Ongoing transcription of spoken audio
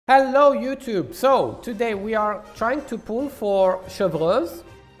Hello YouTube! So today we are trying to pull for Chevreuse.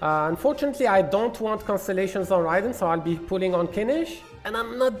 Unfortunately I don't want constellations on Raiden, so I'll be pulling on Kinish. And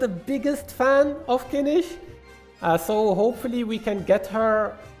I'm not the biggest fan of Kinish. So hopefully we can get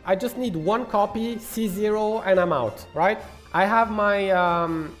her. I just need one copy, C0, and I'm out, right? I have my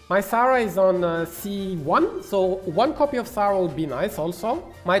my Sarah is on C1, so one copy of Sarah would be nice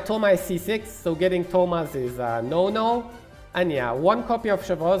also. My Thoma is C6, so getting Thomas is no-no. And yeah, one copy of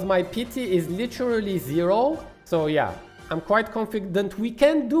Chevreuse. My PT is literally 0, so yeah, I'm quite confident we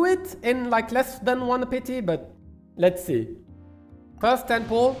can do it in like less than 1 PT, but let's see. First 10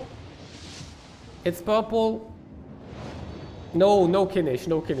 pull. It's purple. No Kinish,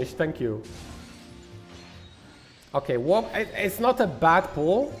 no Kinish, thank you. Okay, walk. It's not a bad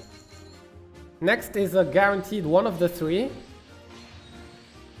pull. Next is a guaranteed one of the 3.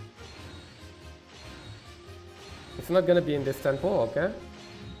 It's not gonna be in this 10 pull, okay?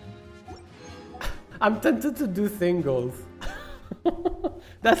 I'm tempted to do singles.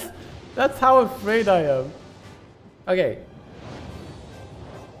 That's how afraid I am. Okay.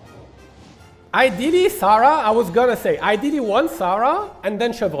 Ideally, Sarah, I was gonna say, ideally one Sarah and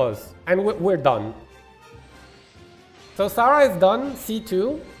then Chevreuse. And we're done. So Sarah is done,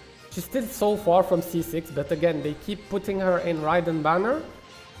 C2. She's still so far from C6, but again, they keep putting her in Raiden banner.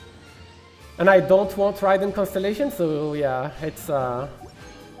 And I don't want Raiden Constellation, so yeah, it's Alright,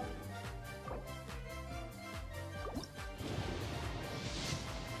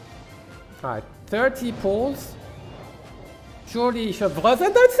 30 pulls. Surely Chevreuse,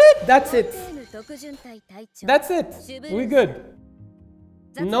 and that's it! That's it! That's it! We're good.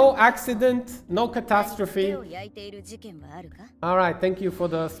 No accident, no catastrophe. Alright, thank you for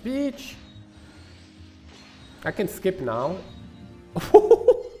the speech. I can skip now.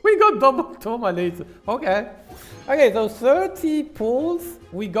 We got double Thoma later. Okay. Okay, so 30 pulls.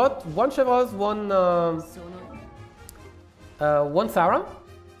 We got one Chevreuse, one Sarah.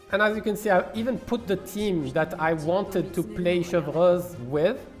 And as you can see, I even put the team that I wanted to play Chevreuse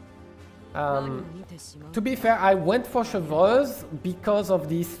with. To be fair, I went for Chevreuse because of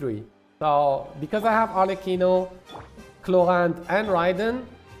these 3. So, because I have Arlecchino, Clorinde, and Raiden,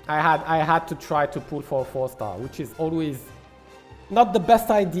 I had to try to pull for a 4-star, which is always not the best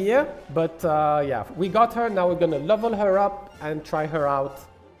idea, but yeah, we got her. Now we're gonna level her up and try her out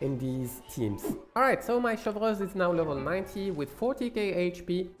in these teams. Alright, so my Chevreuse is now level 90 with 40k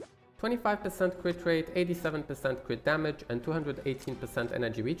HP, 25% crit rate, 87% crit damage, and 218%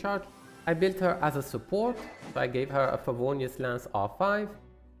 energy recharge. I built her as a support, so I gave her a Favonius Lance R5.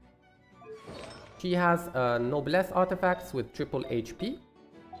 She has Noblesse artifacts with triple HP.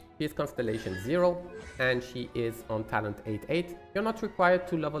 She is Constellation 0, and she is on Talent 8-8. You're not required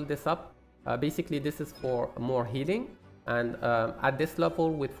to level this up. Basically, this is for more healing. And at this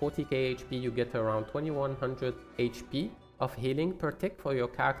level, with 40k HP, you get around 2100 HP of healing per tick for your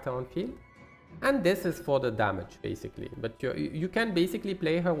character on field. And this is for the damage, basically. But you can basically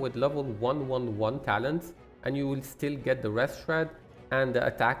play her with level 111 talents, and you will still get the Rest Shred and the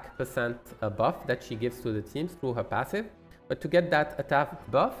attack percent buff that she gives to the teams through her passive. But to get that attack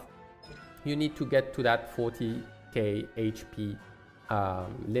buff, you need to get to that 40k HP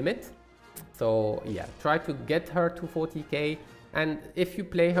limit. So yeah, try to get her to 40k, and if you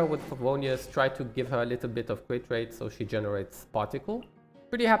play her with Favonius, try to give her a little bit of crit rate so she generates particle.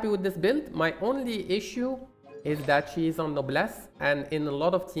 Pretty happy with this build. My only issue is that she is on Noblesse, and in a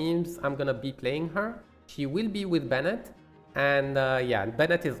lot of teams I'm gonna be playing her. She will be with Bennett, and yeah,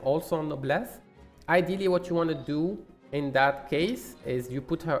 Bennett is also on Noblesse. Ideally what you want to do in that case is you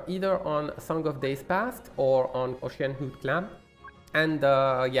put her either on Song of Days Past or on Ocean Hood Clam. And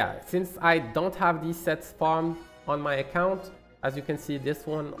yeah, since I don't have these sets farmed on my account, as you can see, this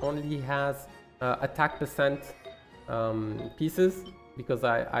one only has attack percent pieces because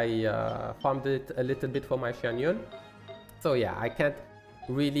I farmed it a little bit for my Xianyun. So yeah, I can't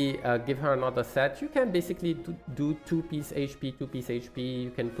really give her another set. You can basically do 2-piece HP, 2-piece HP.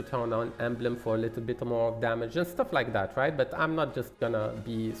 You can put her on an emblem for a little bit more damage and stuff like that, right? But I'm not just gonna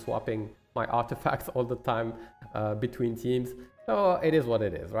be swapping my artifacts all the time between teams. So it is what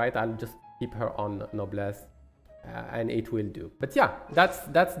it is, right? I'll just keep her on Noblesse and it will do. But yeah,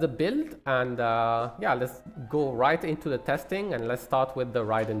 that's the build, and yeah, let's go right into the testing, and let's start with the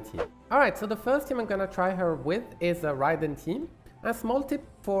Raiden team. Alright, so the first team I'm gonna try her with is a Raiden team. A small tip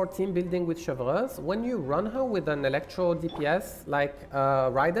for team building with Chevreuse: when you run her with an Electro DPS like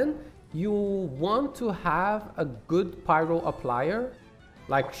Raiden, you want to have a good pyro applier,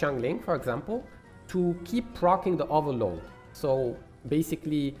 like Xiangling for example, to keep proccing the overload. So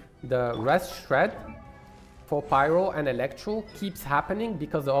basically the Rest Shred for Pyro and Electro keeps happening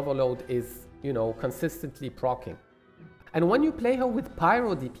because the overload is, you know, consistently proccing. And when you play her with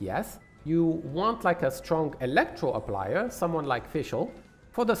Pyro DPS, you want like a strong Electro applier, someone like Fischl,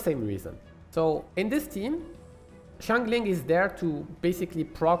 for the same reason. So in this team, Xiangling is there to basically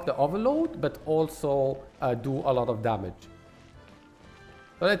proc the overload, but also do a lot of damage.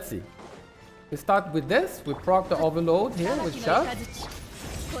 So let's see. We start with this, we proc the overload here with Chev.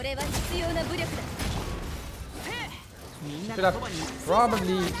 Should have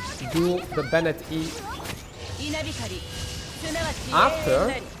probably do the Bennett E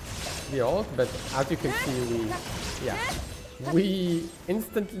after the ult, but as you can see, we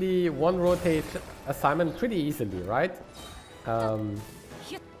instantly one-rotate a Simon pretty easily, right? So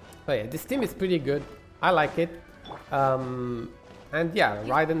yeah, this team is pretty good. I like it. And yeah,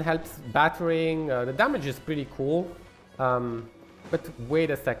 Raiden helps battering. The damage is pretty cool. But wait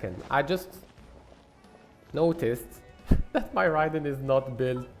a second. I just noticed that my Raiden is not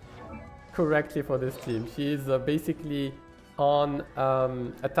built correctly for this team. She is basically on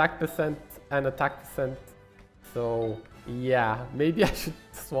attack percent and attack percent. So yeah, maybe I should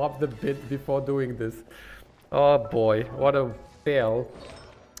swap the build before doing this. Oh boy, what a fail.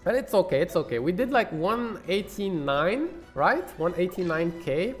 But it's okay, it's okay. We did like 189, right?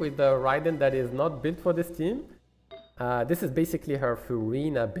 189k with the Raiden that is not built for this team. This is basically her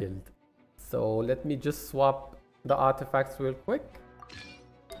Furina build. So let me just swap the artifacts real quick.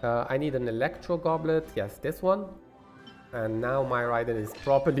 I need an Electro Goblet. Yes, this one. And now my Raiden is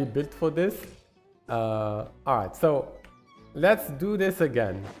properly built for this. Alright, so let's do this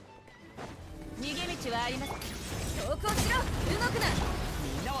again.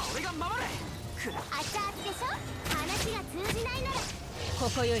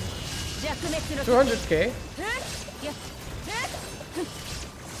 $200k.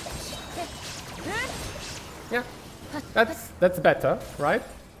 Yeah, that's better, right?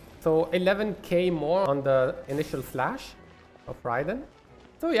 So 11k more on the initial slash of Raiden.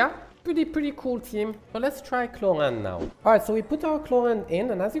 So yeah, pretty cool team. So let's try Clorinde now. Alright, so we put our Clorinde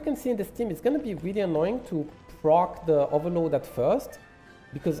in, and as you can see in this team, it's gonna be really annoying to proc the overload at first,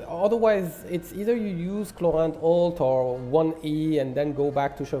 because otherwise it's either you use Clorinde ult or 1E and then go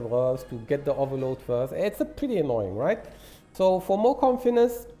back to Chevreuse to get the overload first. It's pretty annoying, right? So for more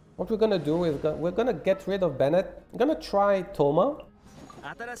confidence, what we're gonna do is we're gonna get rid of Bennett. I'm gonna try Thoma,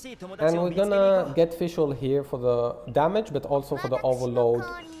 and we're gonna get Fischl here for the damage, but also for the overload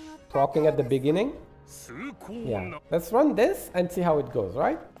proccing at the beginning. Yeah, let's run this and see how it goes,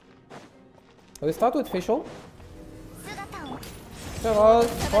 right? So we start with Fischl.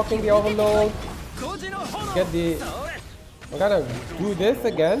 Proccing the overload. Get the... We're gonna do this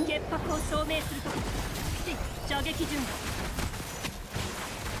again.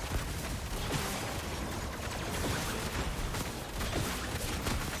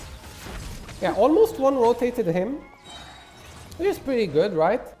 Yeah, almost one-rotated him. Which is pretty good,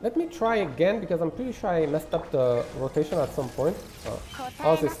 right? Let me try again, because I'm pretty sure I messed up the rotation at some point.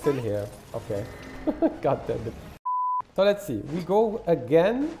 Oh, is still here. Okay. God damn it. So let's see. We go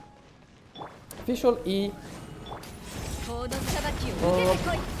again. Fischl E.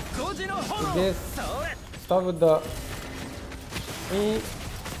 This. Start with the E.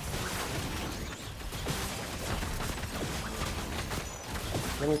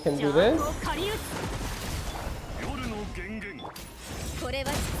 Then we can do this.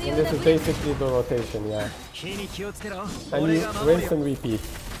 And this is basically the rotation, yeah. And you rinse and repeat.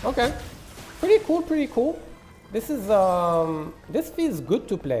 Okay. Pretty cool, pretty cool. This is this feels good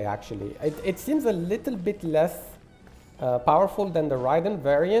to play actually. It seems a little bit less powerful than the Raiden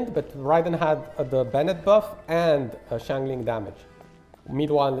variant, but Raiden had the Bennett buff and Xiangling damage.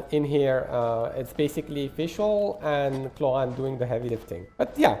 Meanwhile, in here, it's basically Fischl and Clorinde doing the heavy lifting.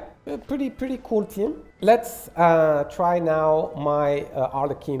 But yeah, pretty cool team. Let's try now my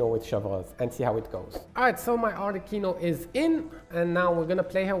Arlecchino with Chevreuse and see how it goes. Alright, so my Arlecchino is in, and now we're gonna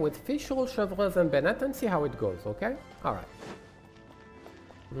play her with Fischl, Chevreuse and Bennett and see how it goes, okay? Alright.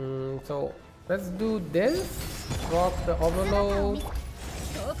 So let's do this. Rock the overload.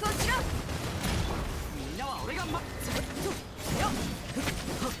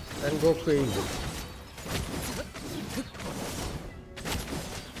 And go crazy.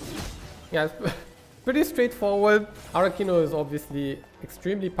 Yeah, it's pretty straightforward. Arlecchino is obviously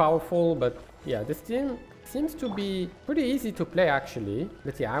extremely powerful, but yeah, this team seems to be pretty easy to play actually.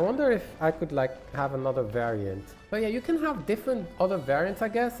 But yeah, I wonder if I could like have another variant. But yeah, you can have different other variants, I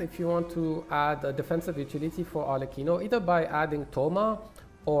guess, if you want to add a defensive utility for Arlecchino, either by adding Thoma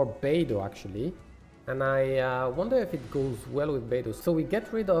or Beidou actually. And I wonder if it goes well with Beidou. So we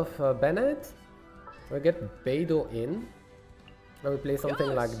get rid of Bennett, We get Beidou in, and we play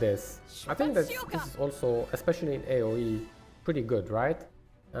something like this. I think that this is also, especially in AoE, pretty good, right?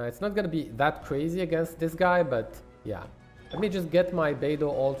 It's not gonna be that crazy against this guy, but yeah. Let me just get my Beidou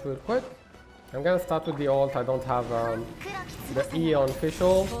ult real quick. I'm gonna start with the ult. I don't have the E on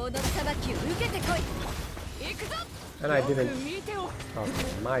official. And I didn't. Oh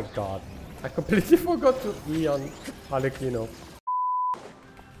my god. I completely forgot to E on Arlecchino.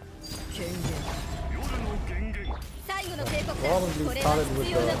 Probably started with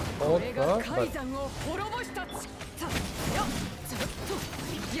the ult first, but...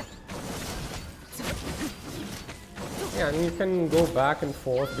 yeah, and you can go back and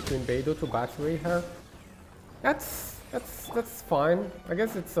forth between Beidou to battery her. That's fine. I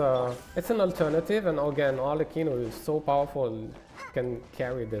guess it's an alternative, and again, Arlecchino is so powerful, can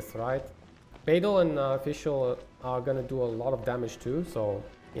carry this, right? Beidou and official are gonna do a lot of damage too, so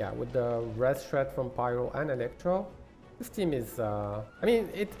yeah, with the res shred from Pyro and Electro, this team is, I mean,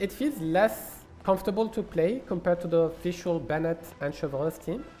 it feels less comfortable to play compared to the official Bennett and Chevreuse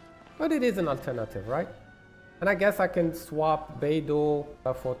team, but it is an alternative, right? And I guess I can swap Beidou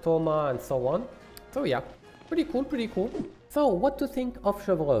for Thoma and so on. So yeah, pretty cool, pretty cool. So what to think of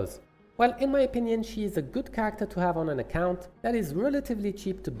Chevreuse? Well, in my opinion, she is a good character to have on an account that is relatively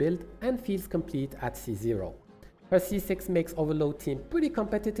cheap to build and feels complete at C0. Her C6 makes Overload team pretty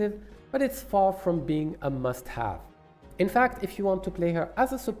competitive, but it's far from being a must-have. In fact, if you want to play her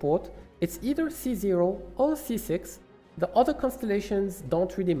as a support, it's either C0 or C6. The other constellations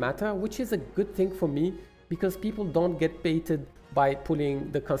don't really matter, which is a good thing for me because people don't get baited by pulling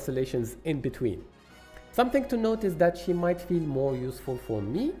the constellations in between. Something to note is that she might feel more useful for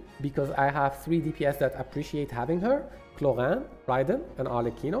me because I have 3 DPS that appreciate having her, Clorinde, Raiden and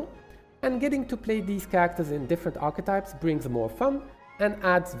Arlecchino, and getting to play these characters in different archetypes brings more fun and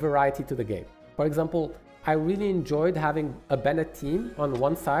adds variety to the game. For example, I really enjoyed having a Bennett team on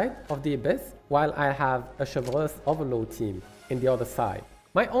one side of the Abyss while I have a Chevreuse Overload team in the other side.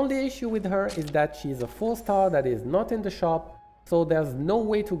 My only issue with her is that she's a 4-star that is not in the shop, so there's no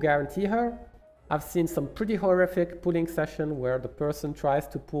way to guarantee her. I've seen some pretty horrific pulling session where the person tries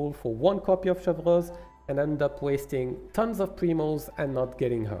to pull for 1 copy of Chevreuse and end up wasting tons of primos and not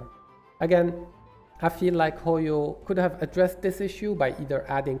getting her. Again, I feel like Hoyo could have addressed this issue by either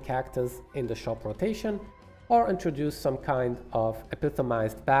adding characters in the shop rotation or introduce some kind of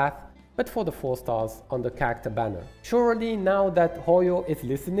epitomized path, but for the 4 stars on the character banner. Surely now that Hoyo is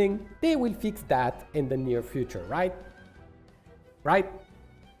listening, they will fix that in the near future, right? Right?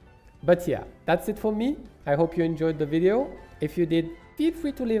 But yeah, that's it for me. I hope you enjoyed the video. If you did, feel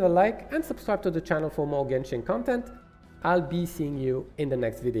free to leave a like and subscribe to the channel for more Genshin content. I'll be seeing you in the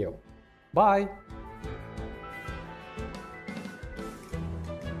next video. Bye!